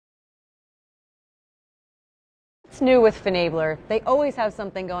What's new with Finablr? They always have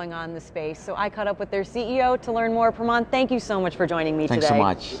something going on in the space, so I caught up with their CEO to learn more. Promoth, thank you so much for joining me today. Thanks so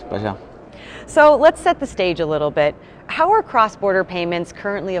much. Pleasure. So let's set the stage a little bit. How are cross-border payments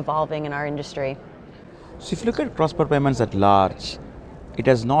currently evolving in our industry? So if you look at cross-border payments at large, it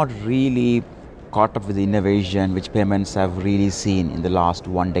has not really caught up with the innovation which payments have really seen in the last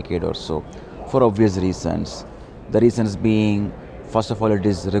 1 decade or so, for obvious reasons. The reasons being, first of all, it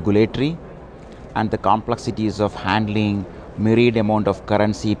is regulatory, and the complexities of handling myriad amount of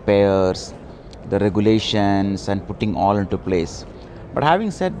currency pairs, the regulations, and putting all into place. But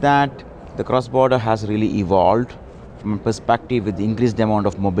having said that, the cross-border has really evolved from a perspective with increased amount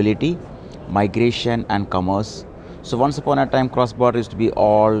of mobility, migration, and commerce. So once upon a time, cross-border used to be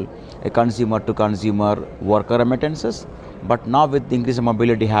all a consumer-to-consumer worker remittances, but now with the increased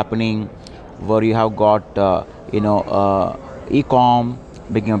mobility happening, where you have got e-com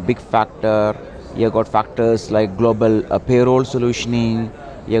being a big factor, you've got factors like global payroll solutioning,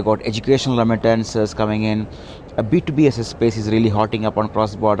 you've got educational remittances coming in. A B2B as a space is really hotting up on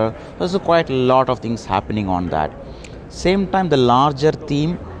cross-border. There's quite a lot of things happening on that. Same time, the larger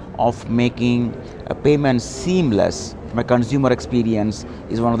theme of making a payment seamless from a consumer experience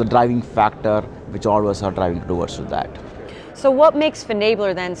is one of the driving factor which all of us are driving towards to that. So what makes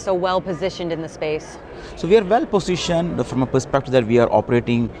Finablr then so well positioned in the space? So we are well positioned from a perspective that we are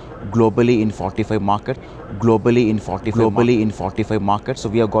operating globally in 45 markets, globally in 45 markets. So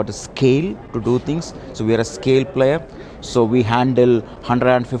we have got a scale to do things. So we are a scale player. So we handle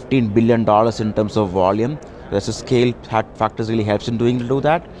 $115 billion in terms of volume. That's a scale factors really helps in to do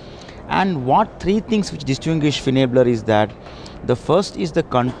that. And what three things which distinguish Finablr is that the first is the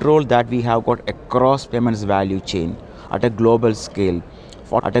control that we have got across payments value chain at a global scale,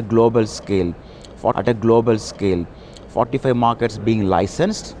 45 markets being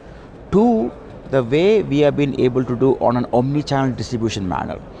licensed. Two, the way we have been able to do on an omni-channel distribution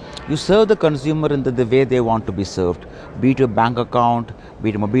manner. You serve the consumer in the way they want to be served, be it a bank account, be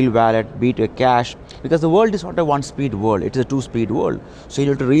it a mobile wallet, be it a cash, because the world is not a one-speed world, it is a two-speed world. So you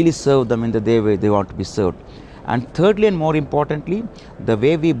have to really serve them in the way they want to be served. And thirdly, and more importantly, the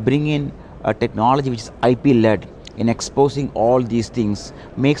way we bring in a technology which is IP-led in exposing all these things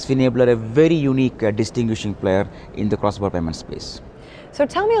makes Finablr a very unique distinguishing player in the cross-border payment space. So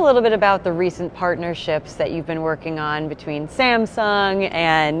tell me a little bit about the recent partnerships that you've been working on between Samsung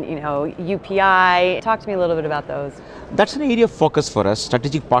and UPI. Talk to me a little bit about those. That's an area of focus for us.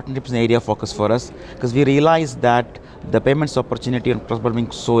 Strategic partnerships is an area of focus for us because we realize that the payments opportunity on cross-border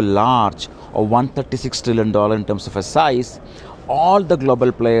being so large, or $136 trillion in terms of a size, all the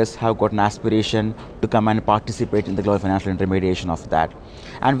global players have got an aspiration to come and participate in the global financial intermediation of that.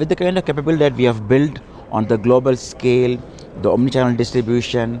 And with the kind of capability that we have built on the global scale, the omnichannel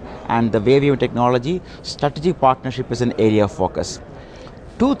distribution, and the way we have technology, strategic partnership is an area of focus.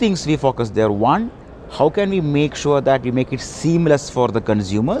 Two things we focus there. One, how can we make sure that we make it seamless for the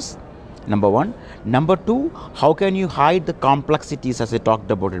consumers? Number one. Number two, how can you hide the complexities as I talked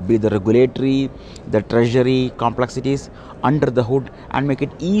about it, be the regulatory, the treasury complexities under the hood, and make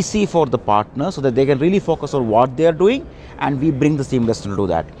it easy for the partner so that they can really focus on what they are doing, and we bring the seamless to do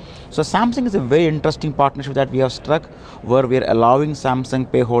that. So Samsung is a very interesting partnership that we have struck, where we are allowing Samsung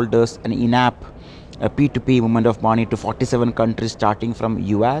pay holders an in-app P2P movement of money to 47 countries starting from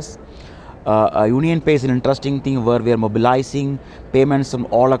US. Union Pay is an interesting thing where we are mobilizing payments from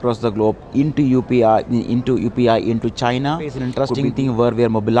all across the globe into UPI into China. It's an interesting thing where we are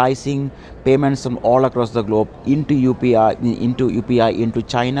mobilizing payments from all across the globe into UPI into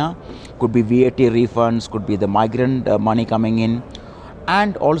China. Could be VAT refunds, could be the migrant money coming in.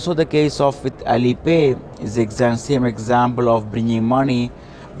 And also the case of with Alipay is the same example of bringing money,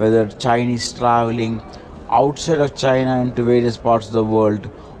 whether Chinese traveling outside of China into various parts of the world,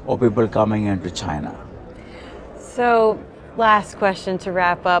 or people coming into China. So, last question to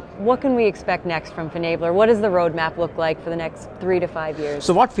wrap up. What can we expect next from Finablr? What does the roadmap look like for the next 3 to 5 years?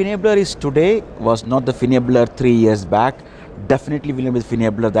 So what Finablr is today was not the Finablr 3 years back. Definitely will be the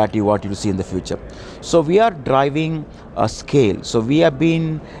Finablr that you want to see in the future. So we are driving a scale. So we have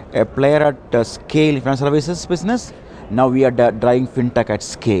been a player at scale in financial services business. Now we are driving fintech at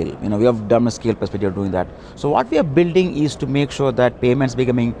scale. We have done a scale perspective of doing that. So what we are building is to make sure that payments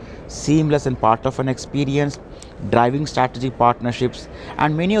becoming seamless and part of an experience, driving strategic partnerships,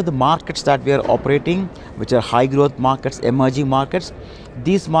 and many of the markets that we are operating, which are high growth markets, emerging markets,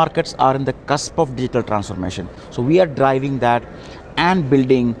 these markets are in the cusp of digital transformation. So we are driving that and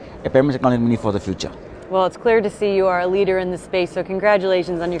building a payment technology for the future. Well, it's clear to see you are a leader in the space, so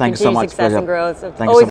congratulations on your Thanks continued so much. success Pleasure. and growth. Thank you so much.